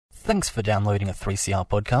Thanks for downloading a 3CR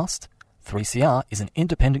podcast. 3CR is an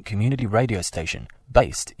independent community radio station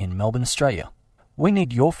based in Melbourne, Australia. We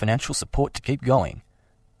need your financial support to keep going.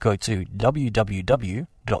 Go to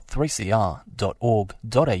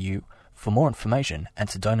www.3cr.org.au for more information and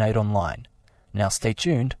to donate online. Now stay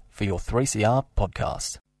tuned for your 3CR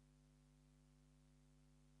podcast.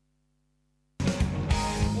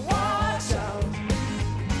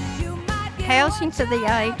 Housing for the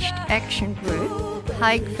Aged Action Group,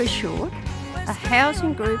 HAAG for short, a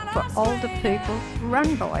housing group for older people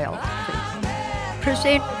run by older people.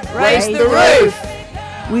 Present Raise the Roof!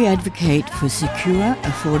 We advocate for secure,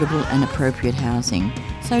 affordable and appropriate housing.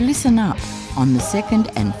 So listen up on the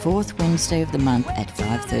second and fourth Wednesday of the month at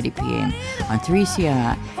 5:30pm on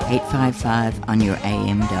 3CR 855 on your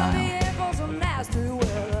AM dial.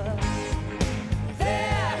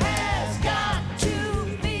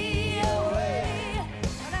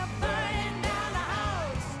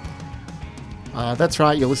 That's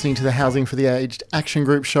right, you're listening to the Housing for the Aged Action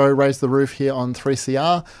Group show, Raise the Roof, here on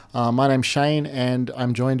 3CR. My name's Shane and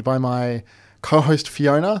I'm joined by my co-host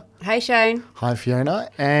Fiona. Hey Shane. Hi Fiona.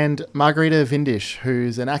 And Margarita Vindish,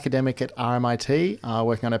 who's an academic at RMIT,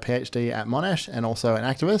 working on a PhD at Monash and also an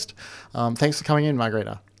activist. Thanks for coming in,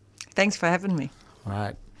 Margarita. Thanks for having me. All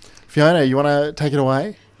right. Fiona, you want to take it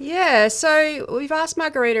away? Yeah, so we've asked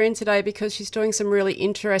Margarita in today because she's doing some really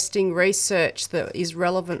interesting research that is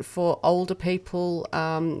relevant for older people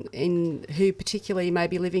who particularly may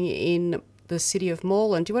be living in the city of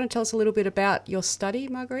Moreland. Do you want to tell us a little bit about your study,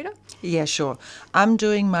 Margarita? Yeah, sure. I'm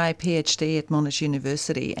doing my PhD at Monash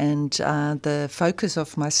University and the focus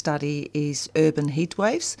of my study is urban heat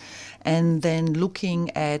waves and then looking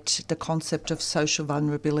at the concept of social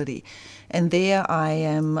vulnerability. And there I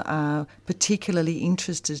am particularly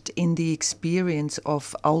interested in the experience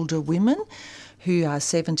of older women who are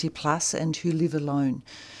 70 plus and who live alone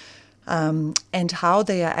and how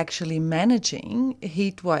they are actually managing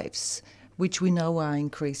heat waves, which we know are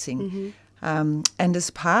increasing. Mm-hmm. And as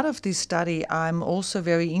part of this study, I'm also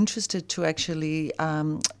very interested to actually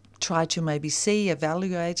try to maybe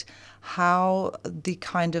evaluate how the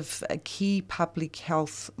kind of key public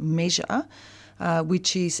health measure,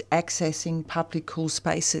 which is accessing public cool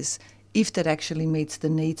spaces, if that actually meets the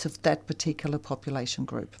needs of that particular population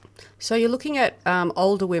group. So you're looking at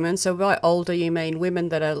older women, so by older you mean women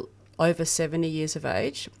that are over 70 years of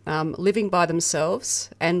age, living by themselves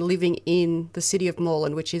and living in the city of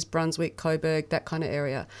Moreland, which is Brunswick, Coburg, that kind of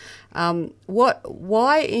area.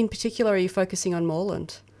 Why in particular are you focusing on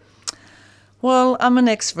Moreland? Well, I'm an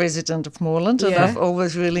ex-resident of Moreland and I've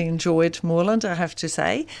always really enjoyed Moreland, I have to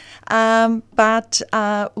say. But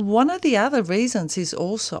one of the other reasons is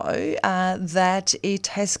also that it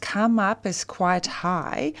has come up as quite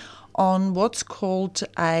high on what's called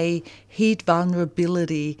a heat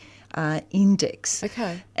vulnerability index.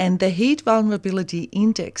 Okay. And the heat vulnerability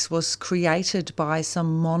index was created by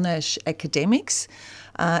some Monash academics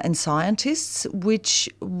and scientists, which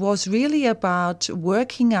was really about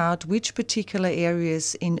working out which particular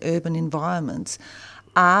areas in urban environments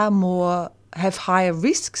have higher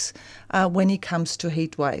risks when it comes to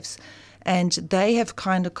heat waves. And they have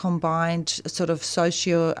kind of combined sort of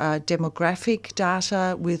socio-demographic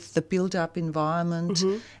data with the built-up environment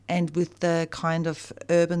mm-hmm. and with the kind of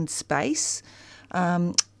urban space.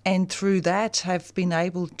 And through that have been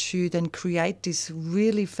able to then create this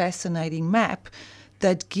really fascinating map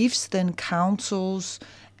that gives then councils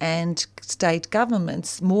and state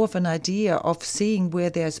governments more of an idea of seeing where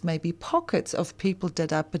there's maybe pockets of people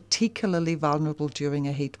that are particularly vulnerable during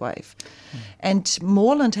a heat wave. And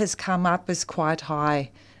Moreland has come up as quite high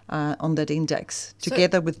on that index,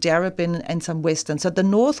 together with Darebin and some western. So the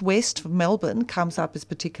northwest of Melbourne comes up as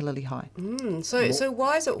particularly high. So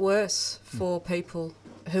why is it worse for people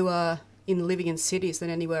who are living in cities than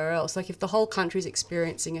anywhere else? Like if the whole country is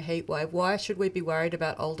experiencing a heat wave, why should we be worried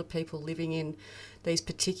about older people living in these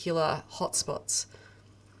particular hotspots?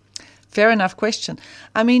 Fair enough question.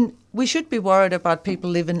 I mean, we should be worried about people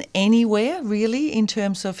living anywhere, really, in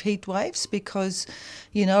terms of heat waves, because,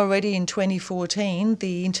 already in 2014,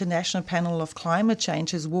 the International Panel of Climate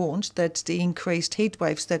Change has warned that the increased heat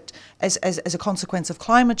waves that, as a consequence of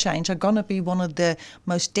climate change, are going to be one of the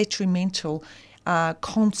most detrimental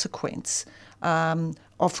consequence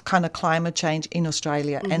of kind of climate change in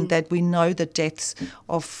Australia, and that we know the deaths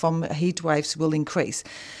from heat waves will increase.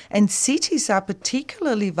 And cities are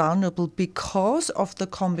particularly vulnerable because of the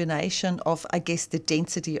combination of, I guess, the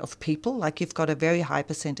density of people. Like you've got a very high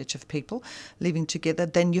percentage of people living together.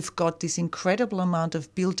 Then you've got this incredible amount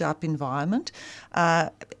of built-up environment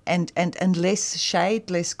and less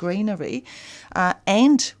shade, less greenery.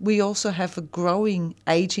 And we also have a growing,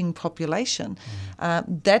 ageing population.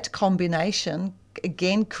 That combination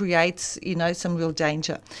again creates, some real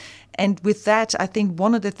danger. And with that, I think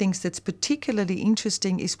one of the things that's particularly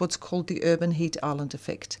interesting is what's called the urban heat island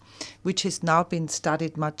effect, which has now been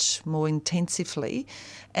studied much more intensively.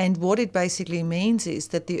 And what it basically means is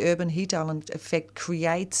that the urban heat island effect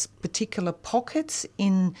creates particular pockets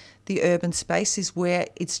in the urban spaces where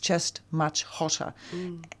it's just much hotter.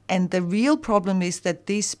 And the real problem is that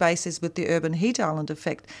these spaces with the urban heat island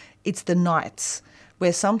effect, it's the nights,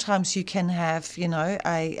 where sometimes you can have,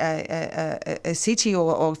 a city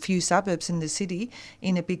or a few suburbs in the city,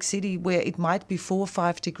 in a big city, where it might be 4 or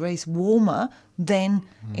 5 degrees warmer than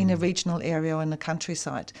in a regional area or in the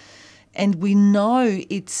countryside. And we know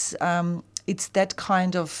it's that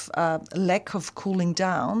kind of lack of cooling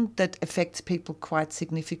down that affects people quite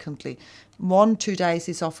significantly. 1-2 days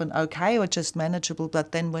is often okay or just manageable,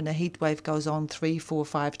 but then when a heat wave goes on 3, 4,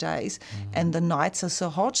 5 days and the nights are so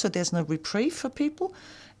hot, so there's no reprieve for people,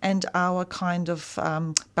 and our kind of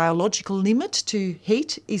biological limit to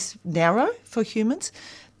heat is narrow for humans,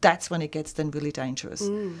 that's when it gets then really dangerous.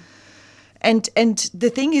 And the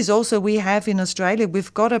thing is also, we have in Australia,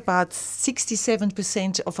 we've got about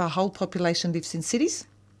 67% of our whole population lives in cities.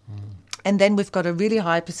 And then we've got a really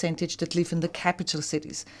high percentage that live in the capital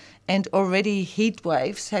cities. And already heat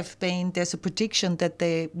waves there's a prediction that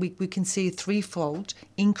we can see a 3-fold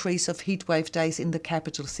increase of heat wave days in the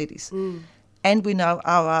capital cities. And we know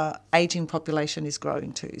our ageing population is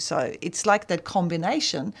growing too. So it's like that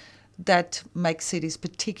combination that makes cities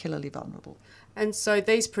particularly vulnerable. And so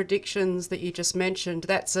these predictions that you just mentioned,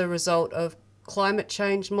 that's a result of climate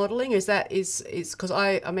change modelling? Is because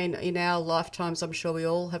I mean, in our lifetimes, I'm sure we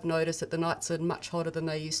all have noticed that the nights are much hotter than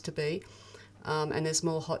they used to be, and there's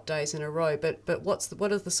more hot days in a row. But what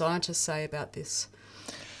do the scientists say about this?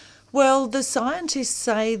 Well, the scientists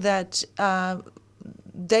say that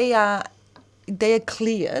they are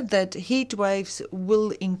clear that heat waves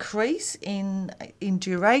will increase in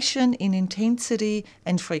duration, in intensity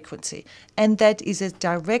and frequency. And that is a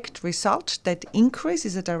direct result, that increase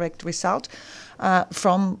is a direct result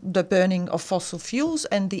from the burning of fossil fuels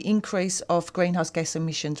and the increase of greenhouse gas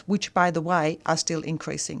emissions, which, by the way, are still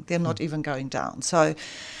increasing. They're not even going down. So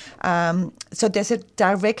there's a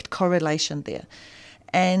direct correlation there.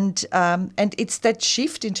 And it's that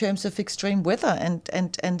shift in terms of extreme weather,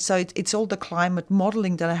 and so it's all the climate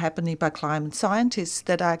modelling that are happening by climate scientists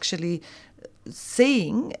that are actually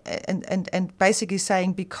seeing and basically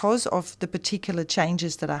saying, because of the particular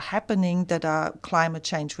changes that are happening that are climate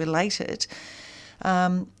change related,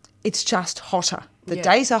 it's just hotter. The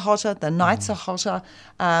days are hotter, the nights are hotter,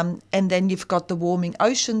 and then you've got the warming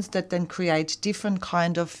oceans that then create different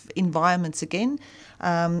kind of environments again.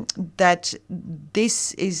 That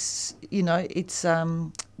this is, it's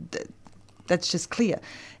that's just clear.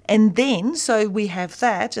 And then, so we have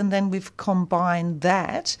that, and then we've combined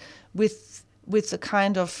that with a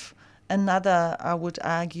kind of another, I would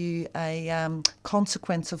argue, a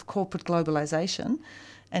consequence of corporate globalization.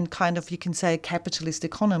 And kind of, you can say, a capitalist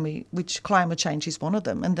economy, which climate change is one of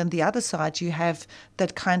them. And then the other side, you have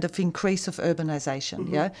that kind of increase of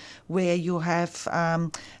urbanization, where you have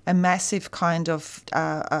a massive kind of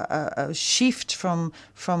a shift from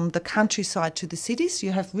the countryside to the cities.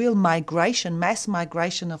 You have real migration, mass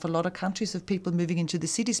migration of a lot of countries, of people moving into the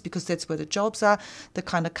cities because that's where the jobs are. The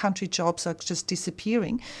kind of country jobs are just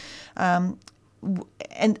disappearing. And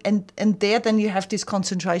there then you have this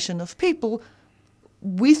concentration of people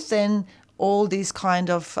with then all this kind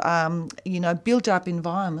of, built-up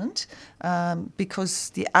environment, because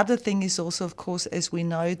the other thing is also, of course, as we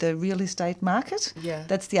know, the real estate market. Yeah.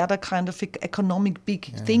 That's the other kind of economic big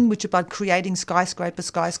thing, which is about creating skyscraper,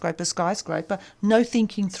 no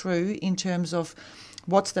thinking through in terms of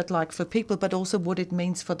what's that like for people, but also what it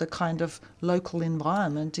means for the kind of local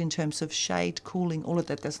environment in terms of shade, cooling, all of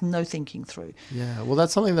that. There's no thinking through. Yeah, well,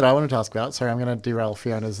 that's something that I wanted to ask about. Sorry, I'm going to derail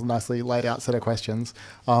Fiona's nicely laid out set of questions.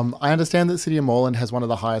 I understand that City of Moreland has one of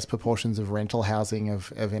the highest proportions of rental housing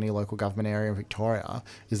of any local government area in Victoria.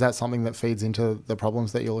 Is that something that feeds into the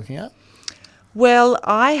problems that you're looking at? Well,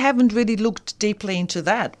 I haven't really looked deeply into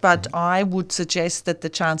that, but I would suggest that the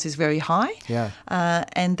chance is very high. Yeah.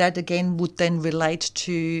 And that again would then relate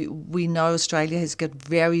to, we know Australia has got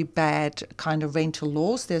very bad kind of rental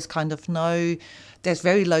laws. There's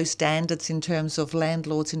very low standards in terms of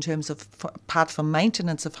landlords, in terms of, apart from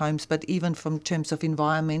maintenance of homes, but even from terms of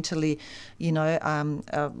environmentally, making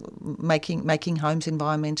homes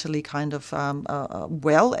environmentally kind of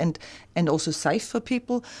well and also safe for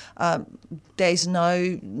people. There's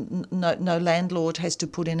no landlord has to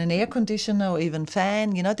put in an air conditioner or even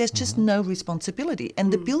fan. There's just no responsibility,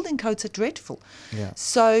 and the building codes are dreadful. Yeah.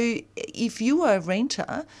 So if you are a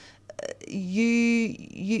renter,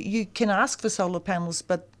 you can ask for solar panels,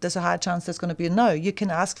 but there's a high chance there's going to be a no. You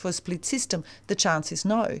can ask for a split system. The chance is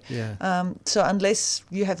no. Yeah. So unless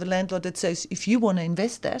you have a landlord that says, if you want to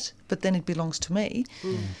invest that, but then it belongs to me.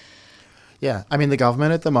 Yeah, I mean, the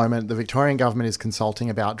government at the moment, the Victorian government is consulting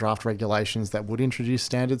about draft regulations that would introduce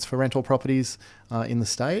standards for rental properties in the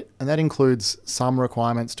state, and that includes some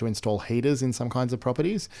requirements to install heaters in some kinds of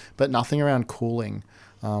properties, but nothing around cooling,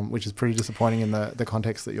 which is pretty disappointing in the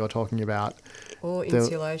context that you're talking about. Or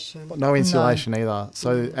insulation. No insulation either.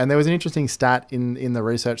 So, and there was an interesting stat in the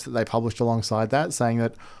research that they published alongside that, saying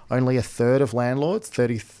that only a third of landlords,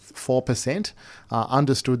 34%,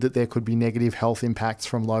 understood that there could be negative health impacts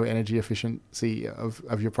from low energy efficiency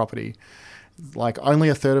of your property. Like, only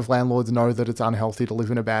a third of landlords know that it's unhealthy to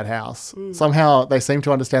live in a bad house. Somehow they seem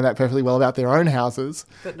to understand that perfectly well about their own houses,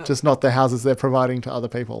 just not the houses they're providing to other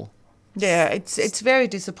people. Yeah, it's very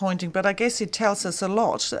disappointing, but I guess it tells us a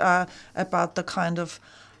lot about the kind of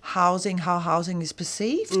how housing is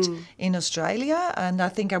perceived in Australia. And I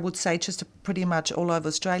think I would say just pretty much all over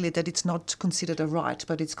Australia that it's not considered a right,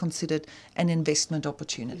 but it's considered an investment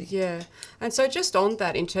opportunity. Yeah. And so just on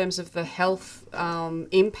that, in terms of the health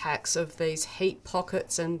impacts of these heat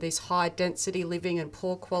pockets and this high density living and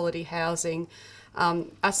poor quality housing,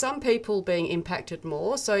 are some people being impacted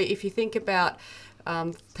more? So if you think about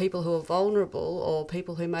people who are vulnerable or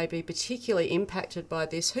people who may be particularly impacted by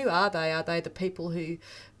this, who are they? Are they the people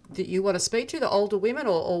that you want to speak to, the older women,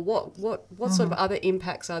 or what sort of other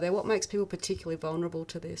impacts are there? What makes people particularly vulnerable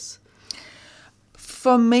to this?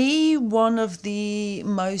 For me, one of the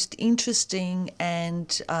most interesting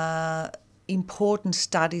and important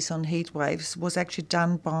studies on heat waves was actually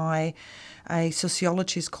done by a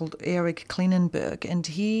sociologist called Eric Klinenberg, and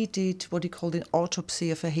he did what he called an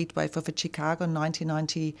autopsy of a heat wave, of a Chicago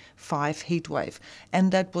 1995 heat wave,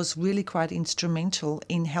 and that was really quite instrumental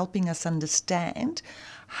in helping us understand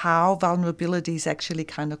how vulnerability is actually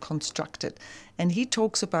kind of constructed. And he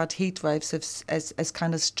talks about heat waves as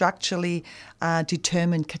kind of structurally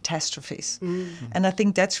determined catastrophes. And I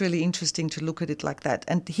think that's really interesting to look at it like that.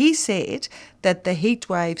 And he said that the heat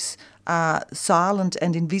waves are silent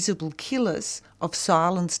and invisible killers of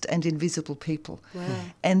silenced and invisible people. Wow.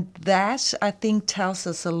 And that, I think, tells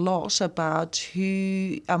us a lot about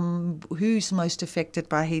who's most affected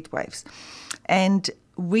by heat waves. And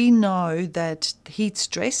we know that heat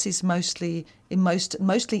stress is mostly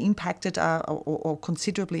impacted or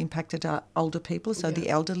considerably impacted our older people, so the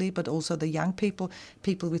elderly, but also the young people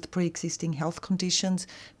with pre-existing health conditions,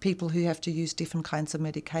 people who have to use different kinds of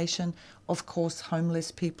medication, of course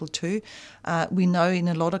homeless people too. We know in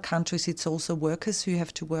a lot of countries it's also workers who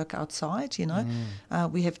have to work outside,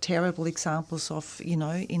 We have terrible examples of, in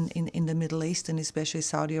the Middle East and especially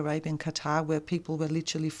Saudi Arabia and Qatar, where people were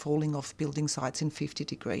literally falling off building sites in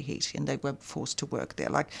 50-degree heat and they were forced to work there,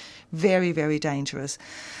 like very, very dangerous.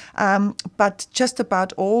 But just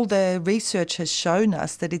about all the research has shown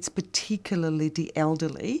us that it's particularly the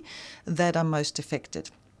elderly that are most affected.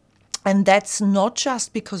 And that's not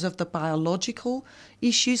just because of the biological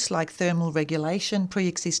issues like thermal regulation,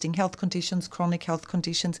 pre-existing health conditions, chronic health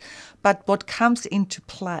conditions, but what comes into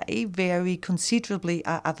play very considerably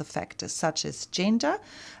are other factors such as gender,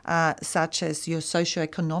 such as your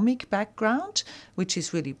socioeconomic background, which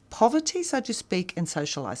is really poverty, so to speak, and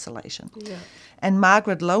social isolation. Yeah. And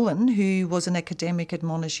Margaret Lowen, who was an academic at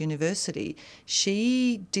Monash University,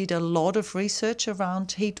 she did a lot of research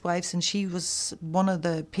around heat waves, and she was one of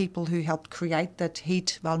the people who helped create that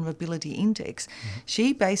heat vulnerability index.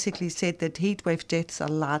 She basically said that heat wave deaths are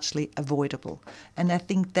largely avoidable. And I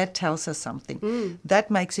think that tells us something. That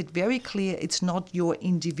makes it very clear it's not your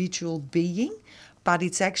individual being, but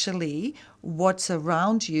it's actually what's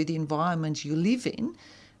around you, the environment you live in,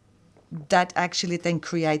 that actually then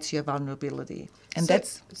creates your vulnerability. And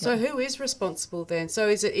so who is responsible then? So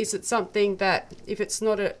is it something that, if it's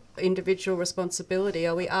not an individual responsibility,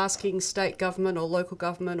 are we asking state government or local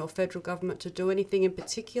government or federal government to do anything in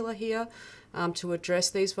particular here to address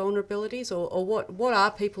these vulnerabilities? Or what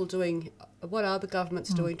are people doing, what are the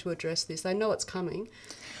governments doing to address this? They know it's coming.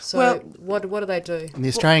 So what do they do? And the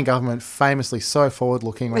Australian government famously so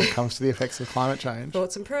forward-looking when it comes to the effects of climate change.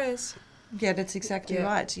 Thoughts and prayers. Yeah, that's exactly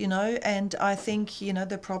right, and I think,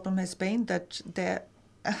 the problem has been that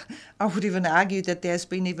I would even argue that there's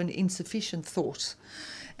been even insufficient thought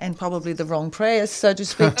and probably the wrong prayers, so to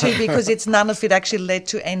speak, too, because none of it actually led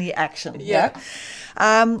to any action.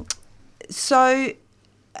 So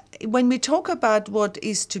when we talk about what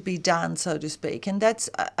is to be done, so to speak, and that's,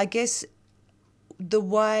 I guess, the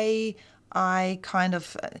way I kind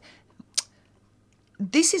of...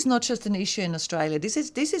 This is not just an issue in Australia. This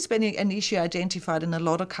has been an issue identified in a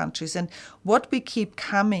lot of countries. And what we keep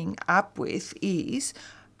coming up with is,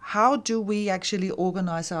 how do we actually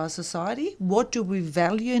organise our society? What do we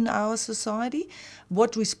value in our society?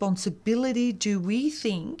 What responsibility do we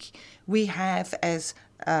think we have as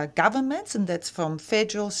governments? And that's from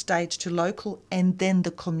federal, state to local, and then the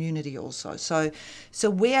community also. So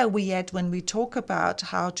where are we at when we talk about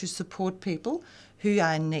how to support people who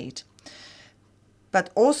are in need? But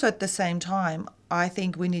also at the same time, I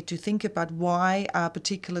think we need to think about why are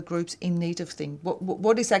particular groups in need of things.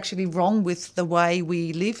 What is actually wrong with the way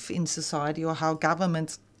we live in society, or how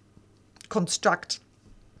governments construct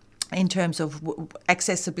in terms of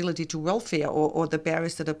accessibility to welfare, or the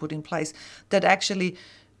barriers that are put in place that actually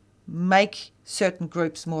make certain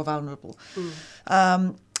groups more vulnerable.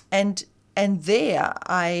 And there,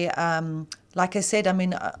 like I said,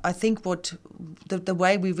 I think what the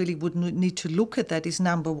way we really would need to look at that is,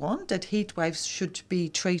 number one, that heat waves should be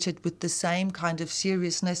treated with the same kind of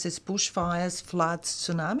seriousness as bushfires, floods,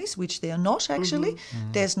 tsunamis, which they are not actually.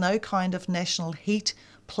 There's no kind of national heat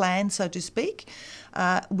plan, so to speak.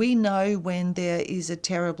 We know when there is a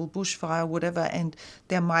terrible bushfire, whatever, and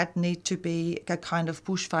there might need to be a kind of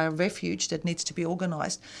bushfire refuge that needs to be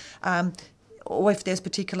organised. Or if there's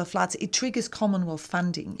particular floods, it triggers Commonwealth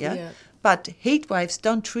funding, But heat waves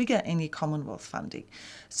don't trigger any Commonwealth funding.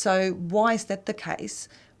 So why is that the case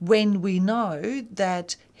when we know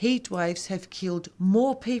that heat waves have killed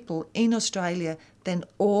more people in Australia than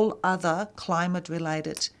all other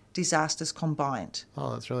climate-related disasters combined?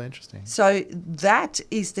 Oh, that's really interesting. So that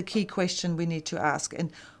is the key question we need to ask.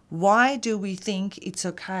 And why do we think it's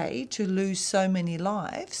okay to lose so many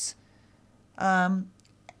lives and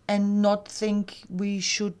not think we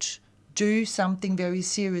should do something very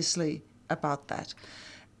seriously about that?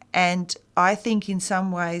 And I think in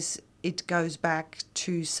some ways it goes back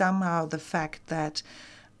to somehow the fact that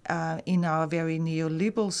in our very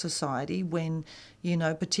neoliberal society, when,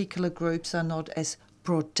 particular groups are not as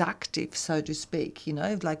productive, so to speak,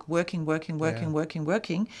 like working,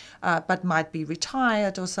 but might be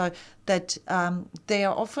retired or so, that they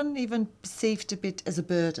are often even perceived a bit as a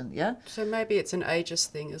burden, So maybe it's an ageist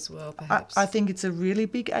thing as well, perhaps. I think it's a really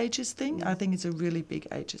big ageist thing.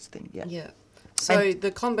 Yeah. So the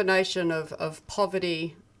combination of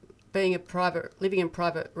poverty, living in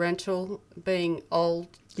private rental, being old,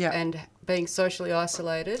 and being socially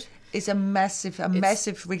isolated is a massive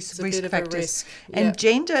risk factor. Yeah. And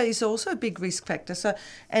gender is also a big risk factor. So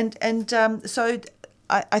so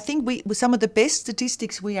I think some of the best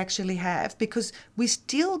statistics we actually have, because there's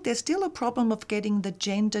still a problem of getting the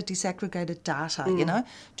gender disaggregated data,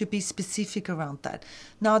 to be specific around that.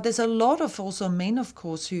 Now, there's a lot of also men, of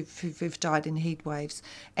course, who've died in heat waves,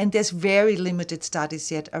 and there's very limited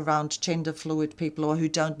studies yet around gender fluid people, or who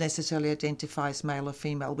don't necessarily identify as male or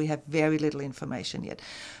female. We have very little information yet.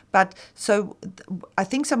 But so I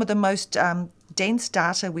think some of the most dense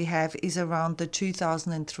data we have is around the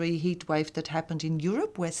 2003 heat wave that happened in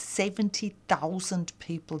Europe, where 70,000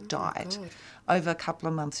 people died over a couple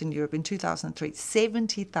of months in Europe in 2003.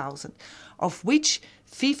 70,000, of which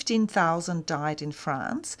 15,000 died in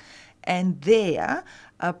France. And there,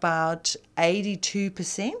 about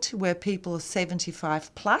 82% were people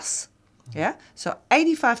 75 plus. Yeah, so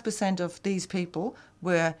 85% of these people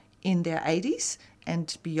were in their 80s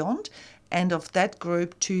and beyond, and of that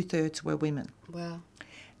group, 2/3 were women. Wow.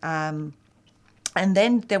 And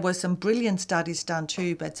then there were some brilliant studies done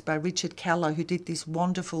too, but it's by Richard Keller, who did this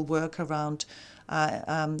wonderful work around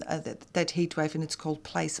that heat wave, and it's called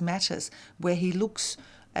Place Matters, where he looks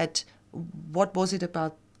at what was it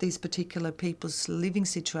about these particular people's living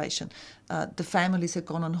situation the families had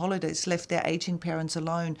gone on holidays, left their aging parents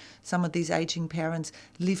alone. Some of these aging parents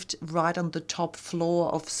lived right on the top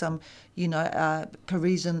floor of some,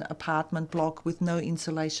 Parisian apartment block with no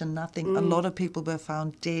insulation, nothing. A lot of people were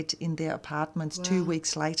found dead in their apartments 2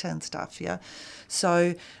 weeks later and stuff, yeah.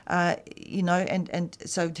 So, and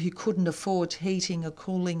so he couldn't afford heating or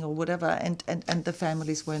cooling or whatever, and the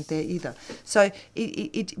families weren't there either. So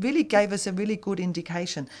it really gave us a really good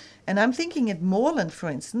indication. And I'm thinking at Moreland, for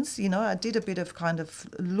instance, I did a bit of kind of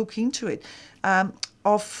look into it,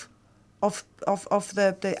 of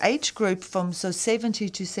the age group from 70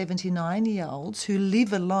 to 79-year-olds who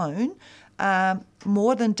live alone,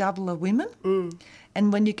 more than double are women.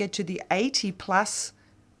 And when you get to the 80 plus,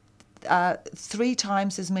 3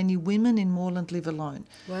 times as many women in Moreland live alone.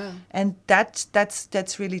 Wow. And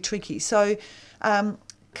that's really tricky. So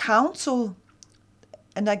council,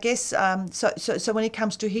 and I guess, so when it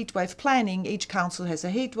comes to heatwave planning, each council has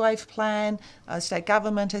a heatwave plan, state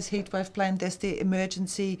government has heatwave plan, there's the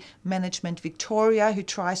Emergency Management Victoria who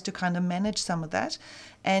tries to kind of manage some of that.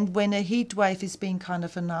 And when a heatwave is being kind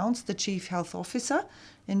of announced, the Chief Health Officer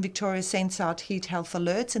in Victoria sends out heat health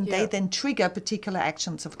alerts, and they then trigger particular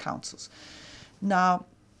actions of councils. Now,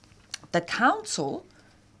 the council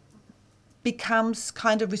becomes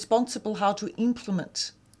kind of responsible how to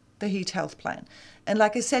implement the heat health plan. And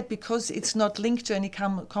like I said, because it's not linked to any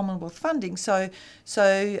Commonwealth funding, so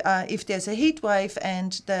if there's a heat wave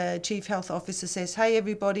and the Chief Health Officer says, hey,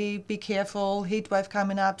 everybody, be careful, heat wave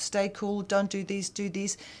coming up, stay cool, don't do this, do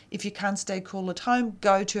this. If you can't stay cool at home,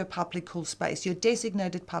 go to a public cool space, your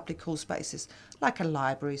designated public cool spaces, like a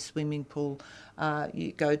library, swimming pool,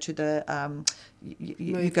 you go to the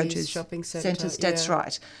you go to shopping centres. That's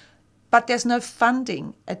right. But there's no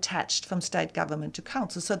funding attached from state government to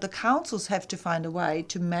councils. So the councils have to find a way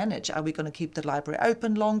to manage. Are we going to keep the library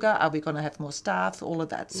open longer? Are we going to have more staff? All of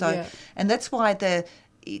that. So, and that's why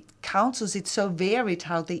councils, it's so varied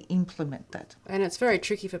how they implement that. And it's very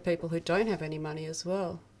tricky for people who don't have any money as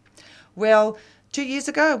well. Well, 2 years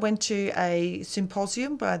ago, I went to a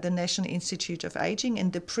symposium by the National Institute of Aging,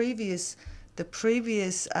 and the previous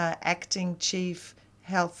acting chief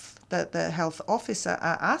health, the health officer,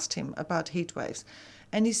 asked him about heat waves,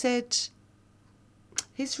 and he said,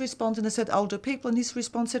 his response, and I said older people, and his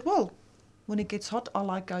response said, well, when it gets hot, I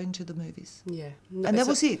like going to the movies. Yeah. And that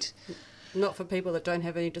was it. Not for people that don't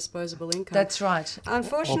have any disposable income. That's right.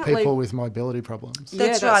 Unfortunately. Or people with mobility problems.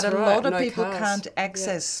 That's right. A lot of people can't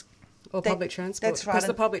access or public transport. That's right. Because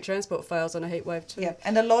the public transport fails on a heat wave too. Yeah,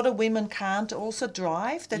 and a lot of women can't also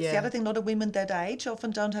drive. That's the other thing. A lot of women that age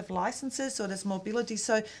often don't have licenses or there's mobility,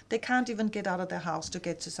 so they can't even get out of their house to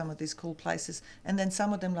get to some of these cool places. And then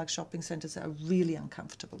some of them, like shopping centres, are really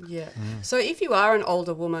uncomfortable. Yeah. So if you are an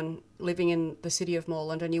older woman living in the city of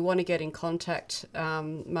Moreland and you want to get in contact,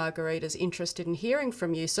 Margarita's interested in hearing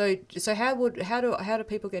from you. So how do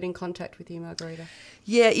people get in contact with you, Margarita?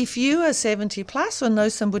 Yeah, if you are 70 plus or know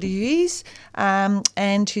somebody who is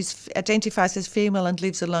and who identifies as female and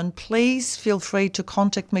lives alone, please feel free to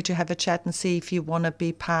contact me to have a chat and see if you want to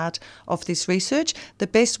be part of this research. The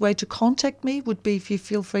best way to contact me would be if you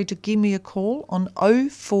feel free to give me a call on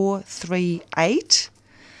 0438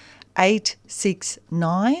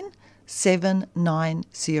 869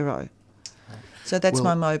 790. So that's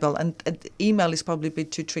my mobile, and email is probably a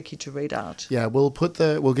bit too tricky to read out. Yeah, we'll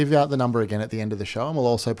give you out the number again at the end of the show, and we'll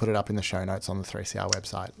also put it up in the show notes on the 3CR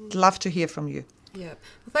website. Love to hear from you. Yeah.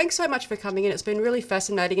 Well, thanks so much for coming in. It's been really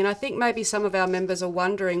fascinating, and I think maybe some of our members are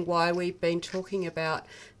wondering why we've been talking about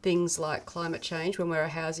things like climate change when we're a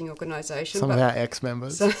housing organisation. Some of our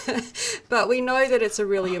ex-members. But we know that it's a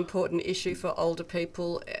really important issue for older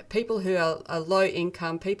people, people who are low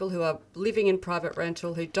income, people who are living in private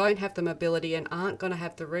rental, who don't have the mobility and aren't going to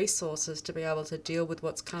have the resources to be able to deal with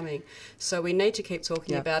what's coming. So we need to keep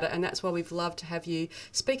talking about it, and that's why we've loved to have you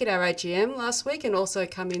speak at our AGM last week and also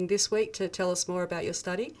come in this week to tell us more about your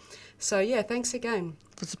study. So, yeah, thanks again.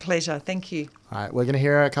 It was a pleasure. Thank you. All right, we're going to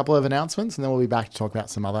hear a couple of announcements and then we'll be back to talk about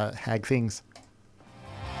some other HAG things.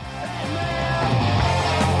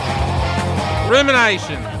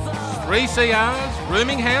 Rumination, 3CR's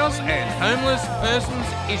Rooming House and Homeless Persons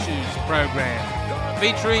Issues program,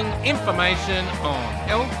 featuring information on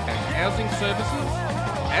health and housing services,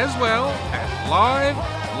 as well as live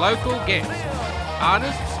local guests,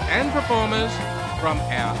 artists and performers from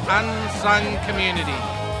our unsung community.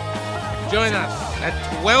 Join us at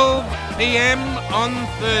 12 p.m. on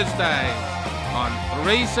Thursday on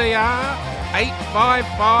 3CR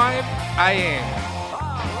 855 AM.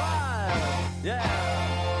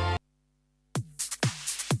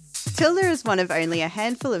 Tilda is one of only a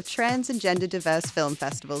handful of trans and gender diverse film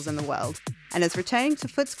festivals in the world. and is returning to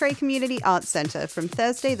Footscray Community Arts Centre from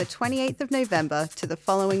Thursday the 28th of November to the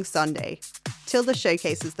following Sunday. Tilda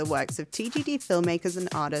showcases the works of TGD filmmakers and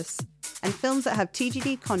artists and films that have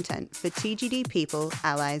TGD content for TGD people,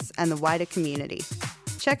 allies and the wider community.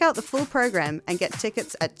 Check out the full program and get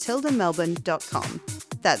tickets at tildamelbourne.com.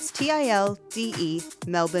 That's TILDE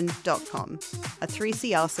Melbourne.com, a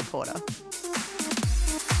 3CR supporter.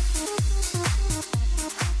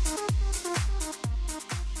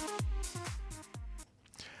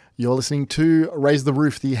 You're listening to Raise the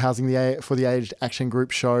Roof, the Housing for the Aged Action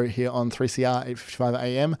Group show here on 3CR 8:55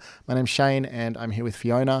 AM. My name's Shane and I'm here with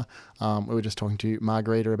Fiona. We were just talking to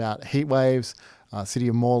Margarita about heat waves, City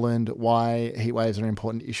of Moreland, why heat waves are an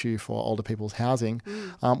important issue for older people's housing.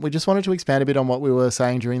 We just wanted to expand a bit on what we were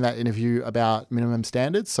saying during that interview about minimum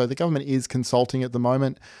standards. So the government is consulting at the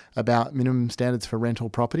moment about minimum standards for rental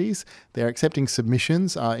properties. They're accepting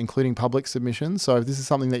submissions, including public submissions. So if this is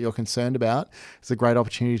something that you're concerned about, it's a great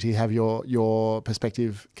opportunity to have your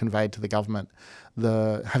perspective conveyed to the government.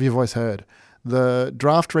 Have your voice heard. The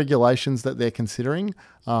draft regulations that they're considering,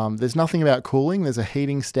 there's nothing about cooling. There's a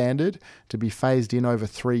heating standard to be phased in over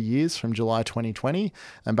 3 years from July 2020.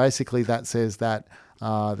 And basically that says that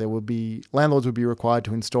landlords would be required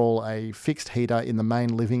to install a fixed heater in the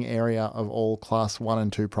main living area of all Class 1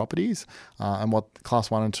 and 2 properties. And what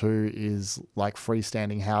Class 1 and 2 is like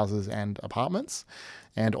freestanding houses and apartments.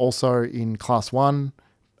 And also in Class 1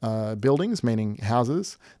 buildings, meaning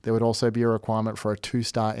houses, there would also be a requirement for a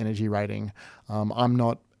 2-star energy rating. I'm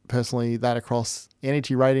not personally that across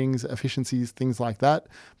energy ratings, efficiencies, things like that,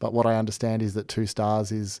 but what I understand is that 2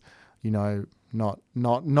 stars is, not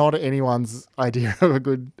anyone's idea of a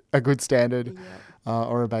good standard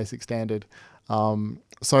or a basic standard.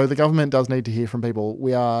 So the government does need to hear from people.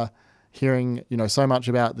 We are hearing, so much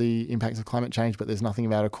about the impacts of climate change, but there's nothing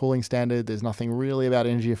about a cooling standard. There's nothing really about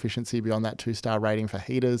energy efficiency beyond that 2-star rating for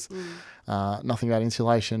heaters. Nothing about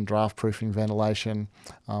insulation, draft proofing, ventilation,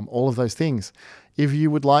 all of those things. If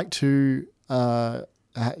you would like to,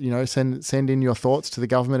 send in your thoughts to the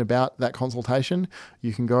government about that consultation,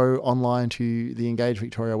 you can go online to the Engage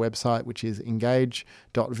Victoria website, which is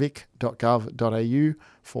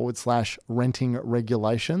engage.vic.gov.au/renting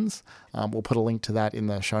regulations. We'll put a link to that in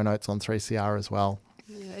the show notes on 3CR as well.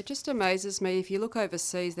 Yeah, it just amazes me. If you look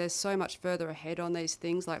overseas, there's so much further ahead on these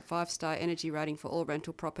things, like 5-star energy rating for all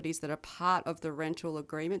rental properties that are part of the rental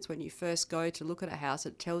agreements. When you first go to look at a house,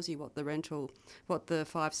 it tells you what the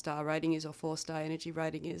 5-star rating is or 4-star energy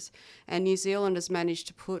rating is. And New Zealand has managed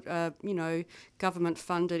to put,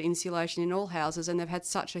 government-funded insulation in all houses, and they've had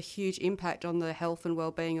such a huge impact on the health and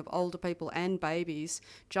well-being of older people and babies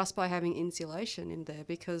just by having insulation in there,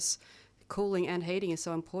 because cooling and heating is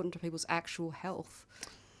so important to people's actual health.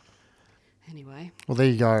 Anyway. Well, there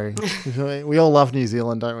you go. We all love New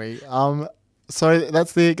Zealand, don't we? So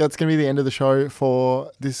that's going to be the end of the show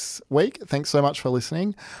for this week. Thanks so much for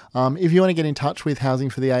listening. If you want to get in touch with Housing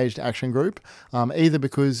for the Aged Action Group, either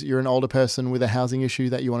because you're an older person with a housing issue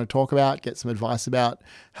that you want to talk about, get some advice about,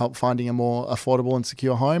 help finding a more affordable and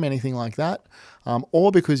secure home, anything like that,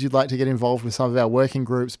 or because you'd like to get involved with some of our working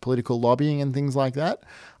groups, political lobbying and things like that,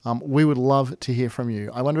 we would love to hear from you.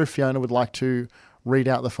 I wonder if Fiona would like to read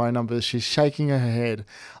out the phone numbers. She's shaking her head.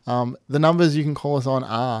 The numbers you can call us on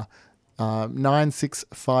are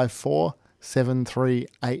 9654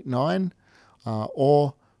 7389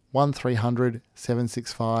 or 1300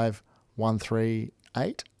 765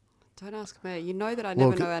 138. Don't ask me. You know that I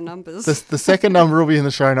never know our numbers. The second number will be in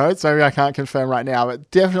the show notes. Maybe I can't confirm right now,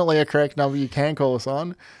 but definitely a correct number you can call us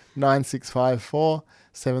on, 9654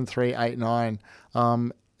 7389.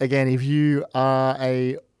 Again, if you are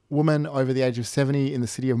a woman over the age of 70 in the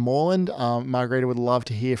City of Moreland, Margarita would love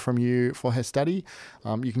to hear from you for her study.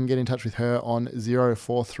 You can get in touch with her on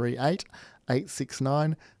 0438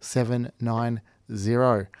 869 790.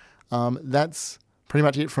 That's pretty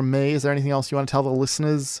much it from me. Is there anything else you want to tell the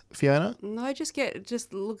listeners, Fiona? No,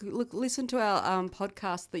 listen to our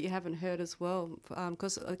podcast that you haven't heard as well.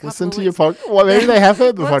 Because listen to your podcast. Well, maybe they have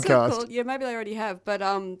heard the podcast. Yeah, maybe they already have. But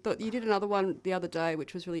you did another one the other day,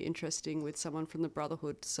 which was really interesting with someone from the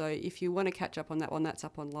Brotherhood. So if you want to catch up on that one, that's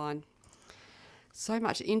up online. So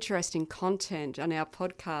much interesting content on our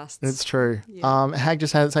podcasts. It's true. Yeah. HAG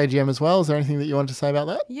just had its AGM as well. Is there anything that you wanted to say about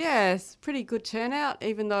that? Yes, pretty good turnout,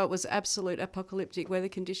 even though it was absolute apocalyptic weather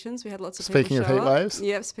conditions. We had lots of Speaking people of heat waves?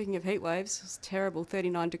 Yeah, speaking of heat waves, it was terrible,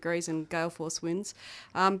 39 degrees and gale force winds.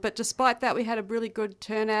 But despite that, we had a really good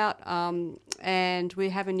turnout, and we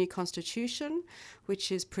have a new constitution,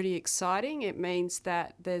 which is pretty exciting. It means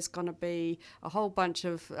that there's going to be a whole bunch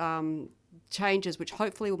of changes which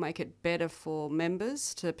hopefully will make it better for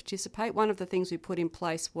members to participate. One of the things we put in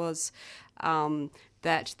place was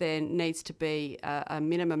that there needs to be a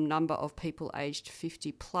minimum number of people aged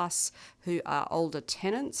 50 plus who are older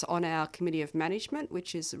tenants on our committee of management,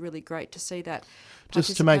 which is really great to see that.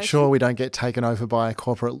 Just to make sure we don't get taken over by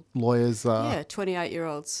corporate lawyers.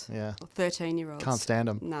 28-year-olds. Yeah. Or 13-year-olds. Can't stand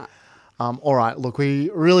them. No. All right, look, we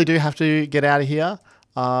really do have to get out of here.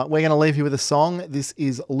 We're going to leave you with a song. This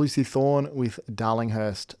is Lucy Thorne with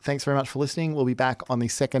Darlinghurst. Thanks very much for listening. We'll be back on the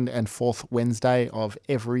 2nd and 4th Wednesday of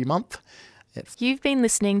every month. You've been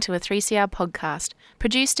listening to a 3CR podcast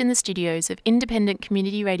produced in the studios of independent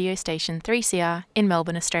community radio station 3CR in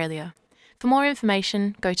Melbourne, Australia. For more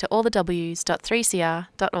information, go to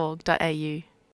allthews.3cr.org.au.